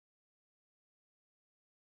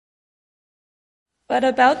But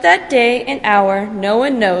about that day and hour no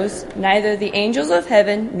one knows, neither the angels of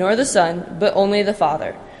heaven nor the Son, but only the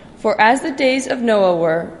Father. For as the days of Noah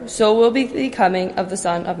were, so will be the coming of the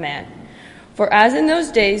Son of Man. For as in those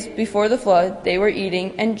days before the flood they were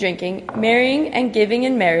eating and drinking, marrying and giving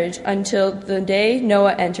in marriage, until the day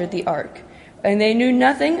Noah entered the ark. And they knew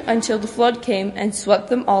nothing until the flood came and swept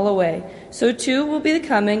them all away. So too will be the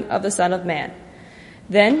coming of the Son of Man.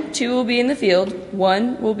 Then 2 will be in the field,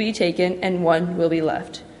 1 will be taken, and 1 will be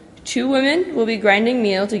left. 2 women will be grinding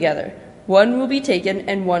meal together, 1 will be taken,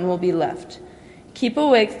 and 1 will be left. Keep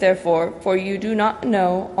awake, therefore, for you do not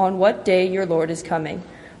know on what day your Lord is coming.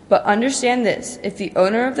 But understand this, if the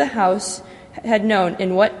owner of the house had known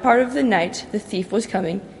in what part of the night the thief was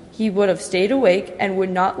coming, he would have stayed awake and would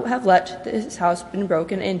not have let his house been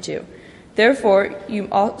broken into. Therefore, you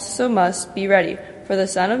also must be ready, for the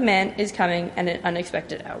Son of Man is coming at an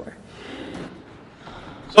unexpected hour.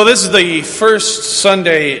 So this is the first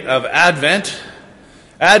Sunday of Advent.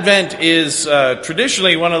 Advent is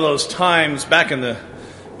traditionally one of those times back in the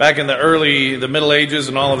Middle Ages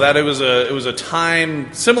and all of that. It was a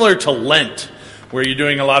time similar to Lent, where you're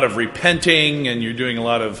doing a lot of repenting and you're doing a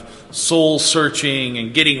lot of soul searching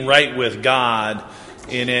and getting right with God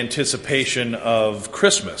in anticipation of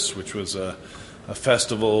Christmas, which was a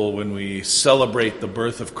festival when we celebrate the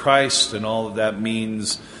birth of Christ and all that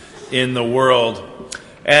means in the world.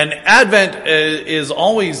 And Advent is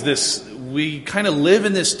always this, we kind of live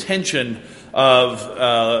in this tension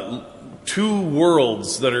of 2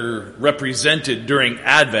 worlds that are represented during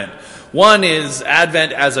Advent. One is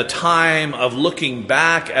Advent as a time of looking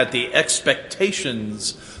back at the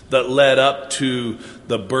expectations that led up to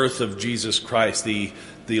the birth of Jesus Christ, the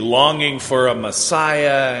longing for a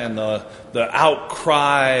Messiah and the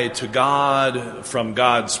outcry to God from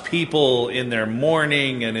God's people in their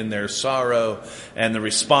mourning and in their sorrow, and the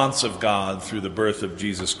response of God through the birth of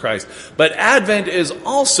Jesus Christ. But Advent is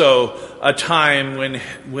also a time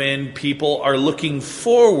when people are looking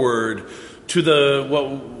forward to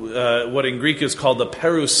what in Greek is called the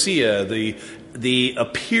parousia, the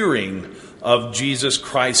appearing of Jesus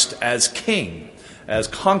Christ as King, as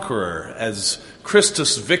conqueror, as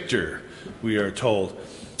Christus Victor, we are told.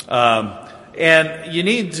 And you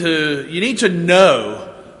need to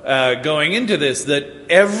know going into this that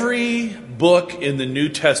every book in the New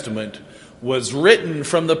Testament was written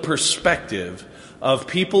from the perspective of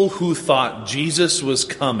people who thought Jesus was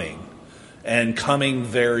coming, and coming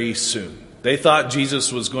very soon. They thought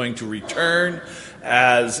Jesus was going to return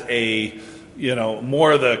as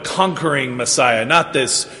more the conquering Messiah, not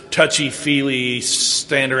this touchy-feely,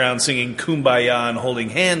 stand around singing Kumbaya and holding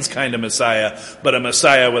hands kind of Messiah, but a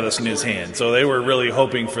Messiah with us in his hand. So they were really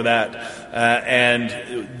hoping for that.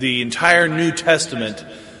 And the entire New Testament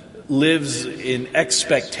lives in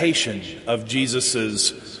expectation of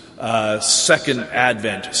Jesus' second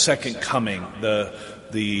advent, second coming,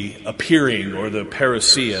 the appearing or the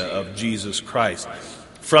parousia of Jesus Christ.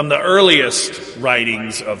 From the earliest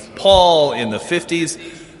writings of Paul in the 50s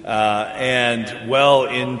and well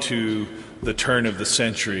into the turn of the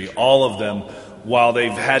century, all of them, while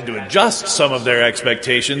they've had to adjust some of their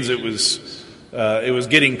expectations, it was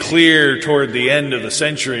getting clear toward the end of the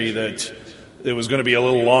century that it was going to be a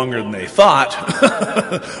little longer than they thought,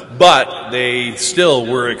 but they still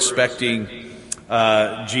were expecting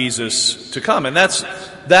Jesus to come. And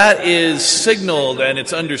that is signaled and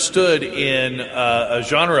it's understood in a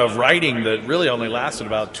genre of writing that really only lasted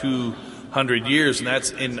about 200 years, and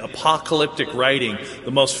that's in apocalyptic writing.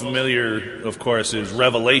 The most familiar, of course, is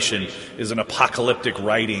Revelation, is an apocalyptic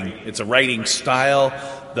writing. It's a writing style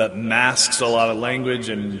that masks a lot of language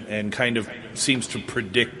and kind of seems to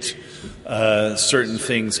predict certain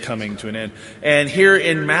things coming to an end. And here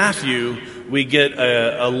in Matthew, we get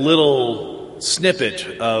a little snippet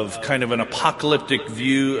of kind of an apocalyptic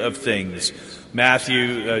view of things.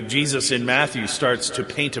 Jesus in Matthew starts to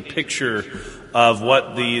paint a picture of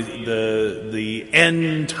what the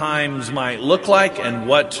end times might look like and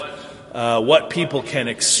what people can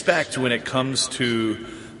expect when it comes to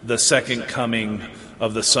the second coming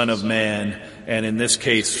of the Son of Man. And in this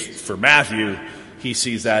case, for Matthew, he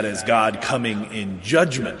sees that as God coming in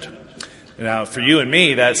judgment. Now, for you and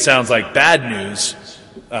me, that sounds like bad news.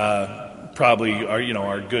 Probably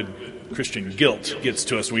our good Christian guilt gets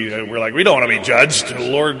to us. We're like, we don't want to be judged. The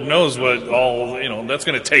Lord knows what that's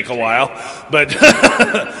going to take a while.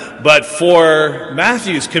 But for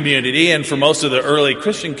Matthew's community and for most of the early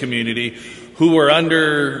Christian community who were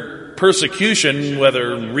under persecution,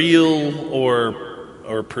 whether real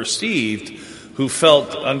or perceived, who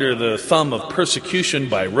felt under the thumb of persecution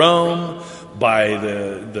by Rome, by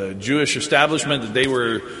the Jewish establishment that they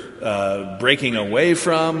were breaking away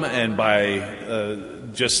from, and by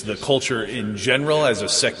just the culture in general as a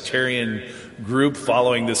sectarian group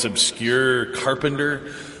following this obscure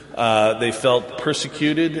carpenter. They felt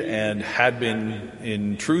persecuted and had been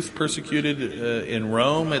in truth persecuted in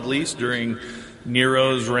Rome, at least during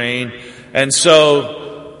Nero's reign. And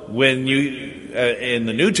so when you in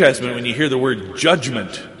the New Testament, when you hear the word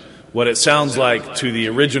judgment, what it sounds like to the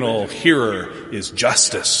original hearer is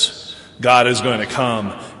justice. God is going to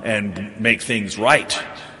come and make things right,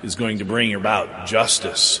 is going to bring about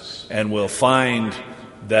justice, and will find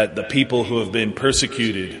that the people who have been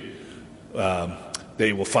persecuted,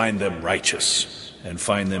 they will find them righteous and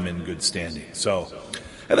find them in good standing. So,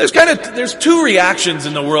 and there's two reactions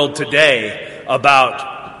in the world today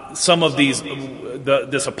about some of these,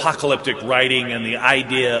 this apocalyptic writing and the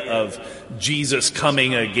idea of Jesus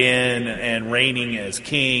coming again and reigning as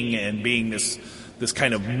king and being this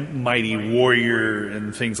kind of mighty warrior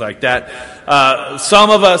and things like that. Some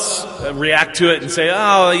of us react to it and say,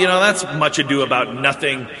 oh, that's much ado about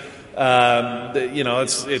nothing.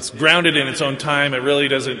 It's grounded in its own time. It really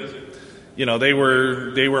doesn't, they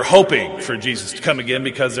were hoping for Jesus to come again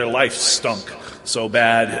because their life stunk so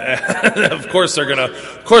bad. Of course they're gonna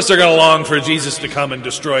long for Jesus to come and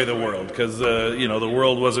destroy the world, because the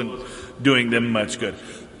world wasn't doing them much good.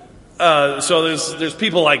 So there's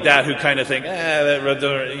people like that who kind of think,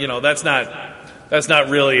 that's not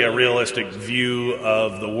really a realistic view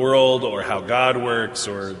of the world or how God works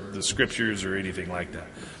or the scriptures or anything like that.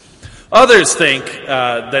 Others think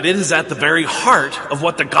that it is at the very heart of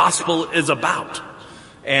what the gospel is about.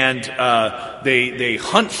 And they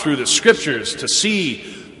hunt through the scriptures to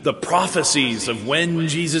see the prophecies of when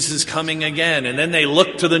Jesus is coming again. And then they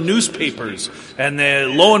look to the newspapers, and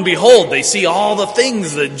lo and behold, they see all the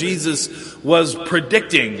things that Jesus was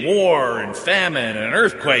predicting: war and famine and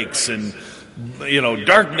earthquakes and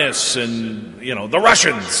darkness and the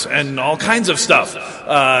Russians and all kinds of stuff.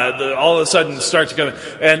 All of a sudden start to come,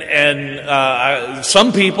 and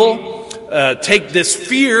some people take this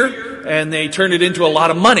fear and they turn it into a lot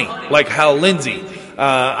of money, like Hal Lindsey.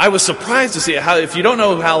 I was surprised to see how, if you don't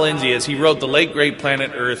know who Hal Lindsey is, he wrote The Late Great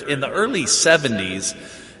Planet Earth in the early 70s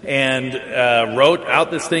and wrote out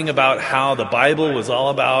this thing about how the Bible was all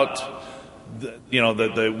about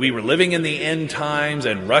we were living in the end times,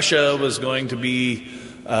 and Russia was going to be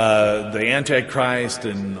the Antichrist,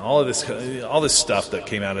 and all this stuff that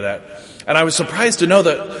came out of that. And I was surprised to know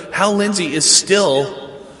that Hal Lindsey is still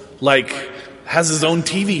has his own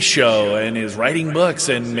TV show and is writing books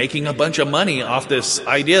and making a bunch of money off this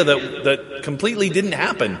idea that completely didn't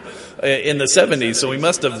happen in the 70s. So we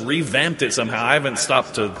must have revamped it somehow. I haven't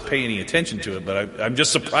stopped to pay any attention to it, but I'm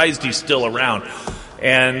just surprised he's still around.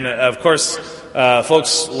 And of course,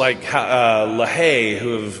 folks like LaHaye,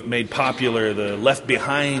 who have made popular the Left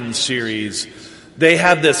Behind series, they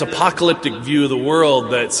have this apocalyptic view of the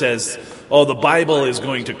world that says, the Bible is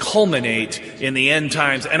going to culminate in the end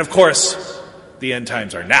times. And of course, the end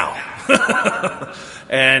times are now.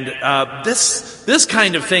 And this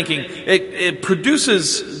kind of thinking, it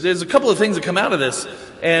produces, there's a couple of things that come out of this,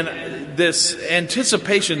 and this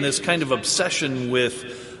anticipation, this kind of obsession with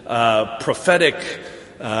prophetic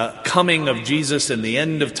coming of Jesus and the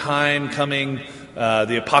end of time coming,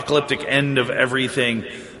 the apocalyptic end of everything,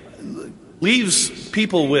 leaves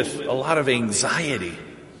people with a lot of anxiety.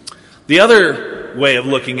 The other way of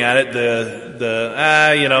looking at it,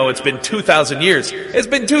 it's been 2,000 years. It's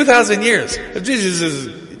been 2,000 years.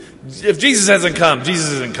 If Jesus hasn't come,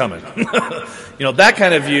 Jesus isn't coming. That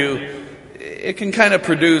kind of view, it can kind of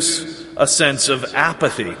produce a sense of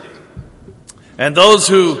apathy. And those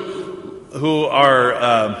who are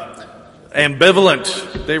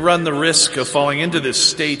ambivalent, they run the risk of falling into this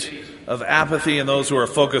state of apathy, and those who are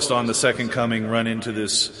focused on the second coming run into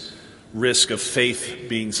this risk of faith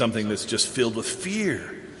being something that's just filled with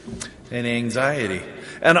fear and anxiety.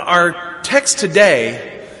 And our text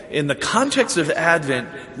today, in the context of Advent,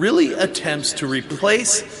 really attempts to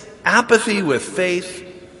replace apathy with faith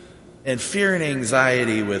and fear and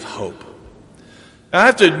anxiety with hope. Now, I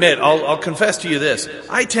have to admit, I'll confess to you this.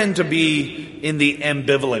 I tend to be in the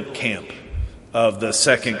ambivalent camp of the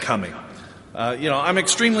second coming. I'm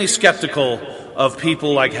extremely skeptical of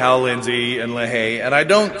people like Hal Lindsey and LaHaye, and I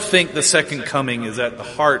don't think the second coming is at the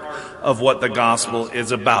heart of what the gospel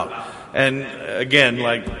is about. And again,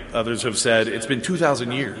 like others have said, it's been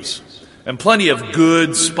 2,000 years, and plenty of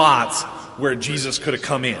good spots where Jesus could have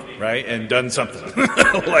come in, right, and done something.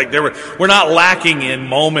 We're not lacking in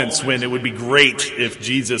moments when it would be great if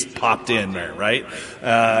Jesus popped in there, right?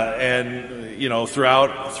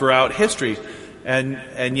 Throughout history.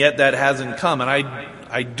 and yet that hasn't come. And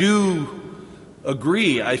I do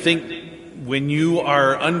agree. I think when you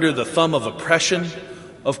are under the thumb of oppression,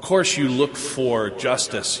 of course you look for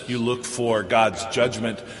justice, you look for God's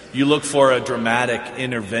judgment, you look for a dramatic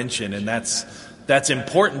intervention, and that's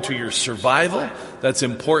important to your survival, that's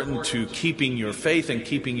important to keeping your faith and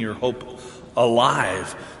keeping your hope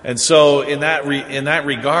alive. And so in that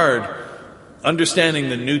regard, understanding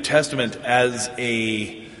the New Testament as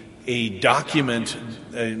a document,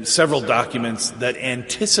 several documents that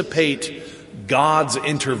anticipate God's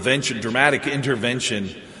intervention, dramatic intervention,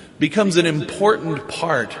 becomes an important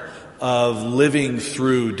part of living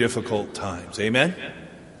through difficult times. Amen?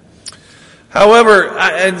 However,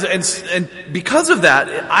 and because of that,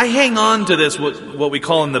 I hang on to this, what we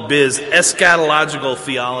call in the biz, eschatological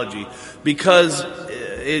theology, because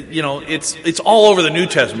it's all over the New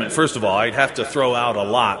Testament. First of all, I'd have to throw out a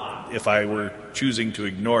lot if I were choosing to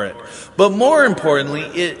ignore it. But more importantly,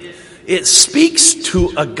 it speaks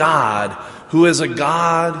to a God who is a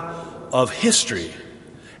God of history.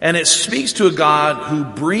 And it speaks to a God who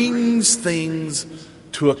brings things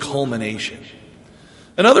to a culmination.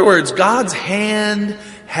 In other words, God's hand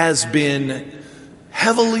has been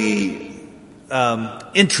heavily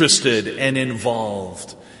interested and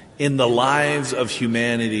involved in the lives of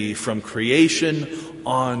humanity from creation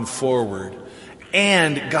on forward.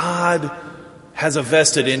 And God has a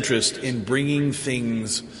vested interest in bringing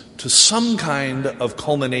things to some kind of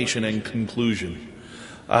culmination and conclusion.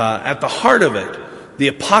 At the heart of it, the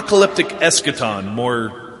apocalyptic eschaton,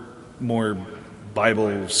 more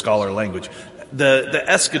Bible scholar language, the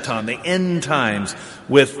eschaton, the end times,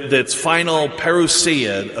 with its final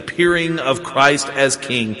parousia, appearing of Christ as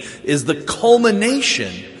King, is the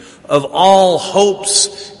culmination of all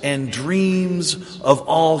hopes and dreams of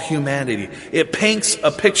all humanity. It paints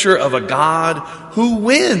a picture of a God who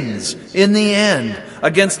wins in the end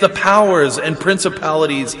against the powers and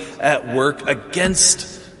principalities at work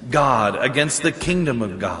against God, against the kingdom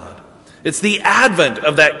of God. It's the advent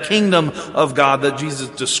of that kingdom of God that Jesus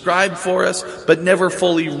described for us, but never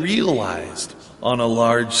fully realized on a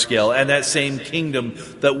large scale. And that same kingdom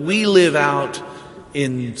that we live out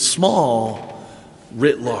in small,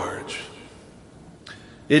 writ large.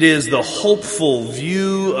 It is the hopeful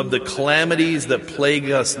view of the calamities that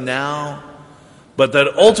plague us now, but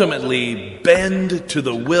that ultimately bend to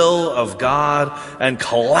the will of God and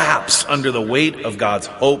collapse under the weight of God's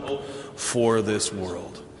hope for this world.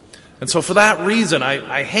 And so for that reason,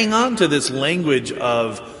 I hang on to this language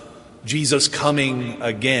of Jesus coming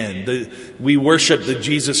again. We worship the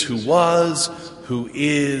Jesus who was, who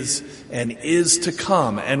is, and is to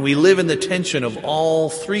come. And we live in the tension of all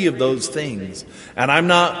three of those things. And I'm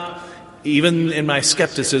not, even in my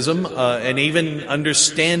skepticism, and even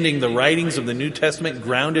understanding the writings of the New Testament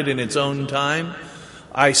grounded in its own time,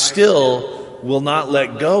 I still will not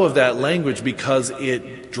let go of that language because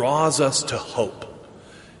it draws us to hope.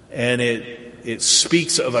 And it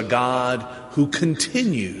speaks of a God who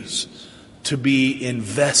continues to be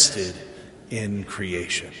invested in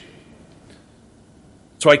creation.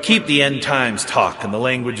 So I keep the end times talk in the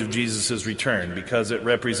language of Jesus' return because it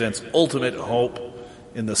represents ultimate hope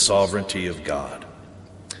in the sovereignty of God.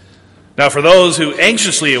 Now, for those who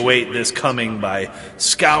anxiously await this coming by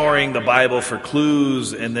scouring the Bible for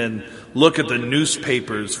clues and then look at the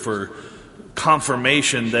newspapers for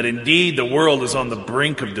confirmation that indeed the world is on the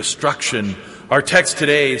brink of destruction, our text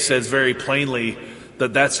today says very plainly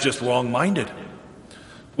that that's just wrong-minded.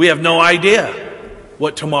 We have no idea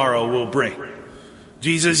what tomorrow will bring.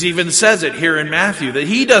 Jesus even says it here in Matthew that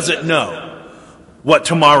he doesn't know what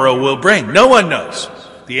tomorrow will bring. No one knows.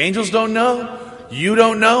 The angels don't know. You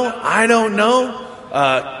don't know. I don't know.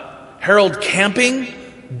 Harold Camping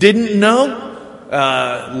didn't know.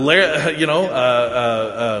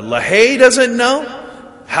 LaHaye doesn't know.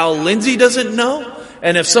 Hal Lindsey doesn't know.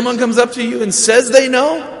 And if someone comes up to you and says they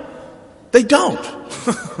know, they don't.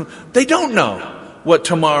 They don't know what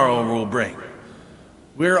tomorrow will bring.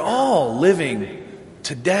 We're all living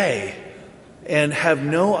today and have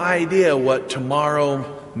no idea what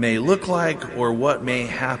tomorrow may look like or what may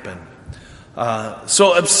happen.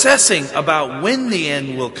 So obsessing about when the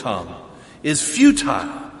end will come is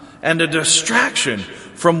futile and a distraction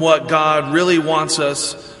from what God really wants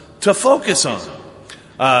us to focus on.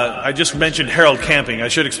 I just mentioned Harold Camping. I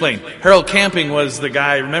should explain. Harold Camping was the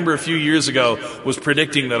guy, remember a few years ago, was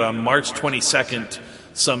predicting that on March 22nd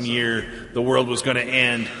some year the world was going to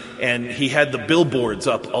end, and he had the billboards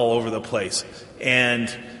up all over the place.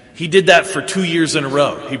 And he did that for 2 years in a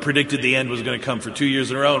row. He predicted the end was going to come for 2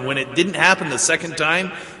 years in a row, and when it didn't happen the second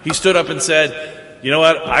time, he stood up and said, "You know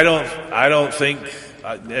what? I don't think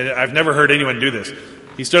I've never heard anyone do this.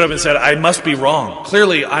 He stood up and said, I must be wrong.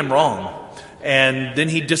 Clearly, I'm wrong. And then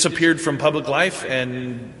he disappeared from public life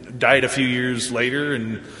and died a few years later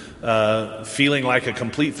and feeling like a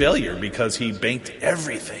complete failure because he banked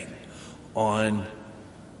everything on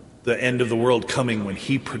the end of the world coming when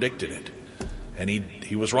he predicted it. And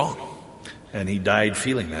he was wrong. And he died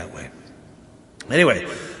feeling that way. Anyway,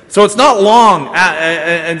 so it's not long,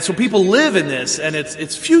 and so people live in this, and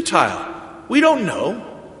it's futile. We don't know.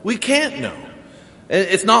 We can't know.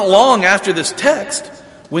 It's not long after this text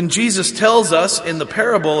when Jesus tells us in the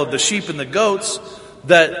parable of the sheep and the goats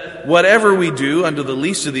that whatever we do unto the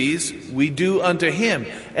least of these, we do unto him.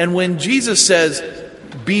 And when Jesus says,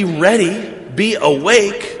 be ready, be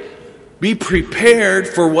awake, be prepared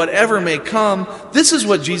for whatever may come, this is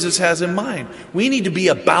what Jesus has in mind. We need to be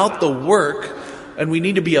about the work, and we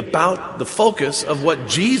need to be about the focus of what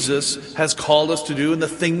Jesus has called us to do and the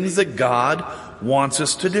things that God wants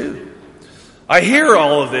us to do. I hear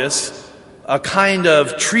all of this, a kind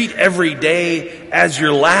of treat every day as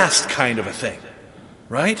your last kind of a thing,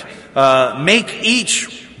 right? Make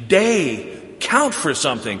each day count for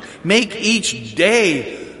something. Make each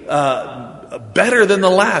day better than the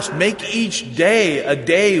last. Make each day a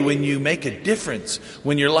day when you make a difference,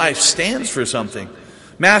 when your life stands for something.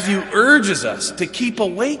 Matthew urges us to keep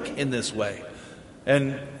awake in this way.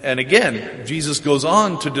 And again, Jesus goes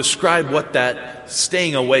on to describe what that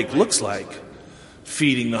staying awake looks like.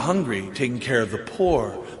 Feeding the hungry, taking care of the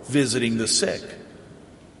poor, visiting the sick.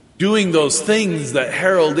 Doing those things that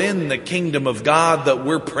herald in the kingdom of God that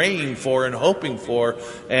we're praying for and hoping for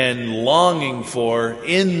and longing for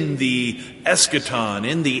in the eschaton,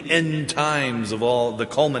 in the end times of all, the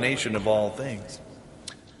culmination of all things.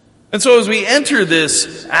 And so as we enter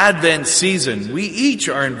this Advent season, we each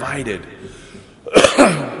are invited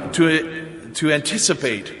to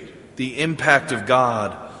anticipate the impact of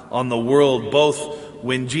God on the world, both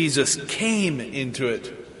when Jesus came into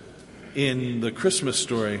it in the Christmas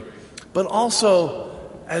story, but also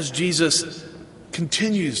as Jesus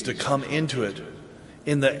continues to come into it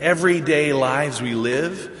in the everyday lives we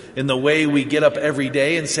live, in the way we get up every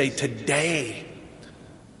day and say, today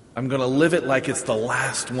I'm going to live it like it's the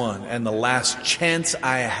last one and the last chance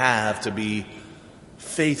I have to be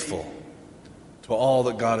faithful to all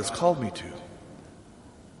that God has called me to.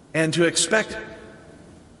 And to expect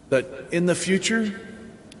that in the future,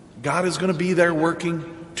 God is going to be there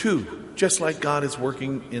working too, just like God is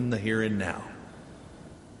working in the here and now.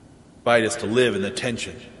 Invite us to live in the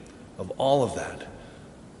tension of all of that.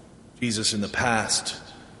 Jesus in the past,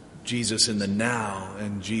 Jesus in the now,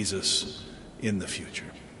 and Jesus in the future.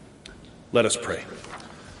 Let us pray.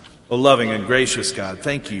 O loving and gracious God,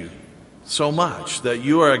 thank you so much that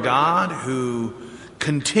you are a God who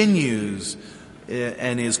continues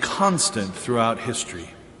and is constant throughout history.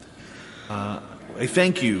 I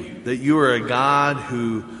thank you that you are a God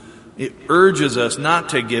who urges us not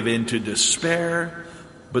to give in to despair,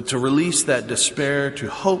 but to release that despair to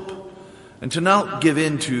hope, and to not give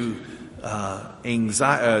in to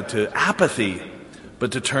anxiety, to apathy,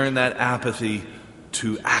 but to turn that apathy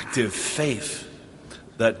to active faith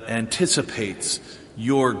that anticipates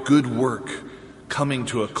your good work coming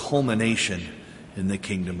to a culmination in the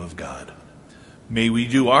kingdom of God. May we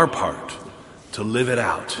do our part to live it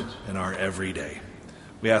out in our everyday.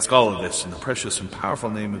 We ask all of this in the precious and powerful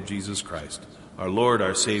name of Jesus Christ, our Lord,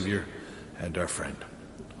 our Savior, and our friend.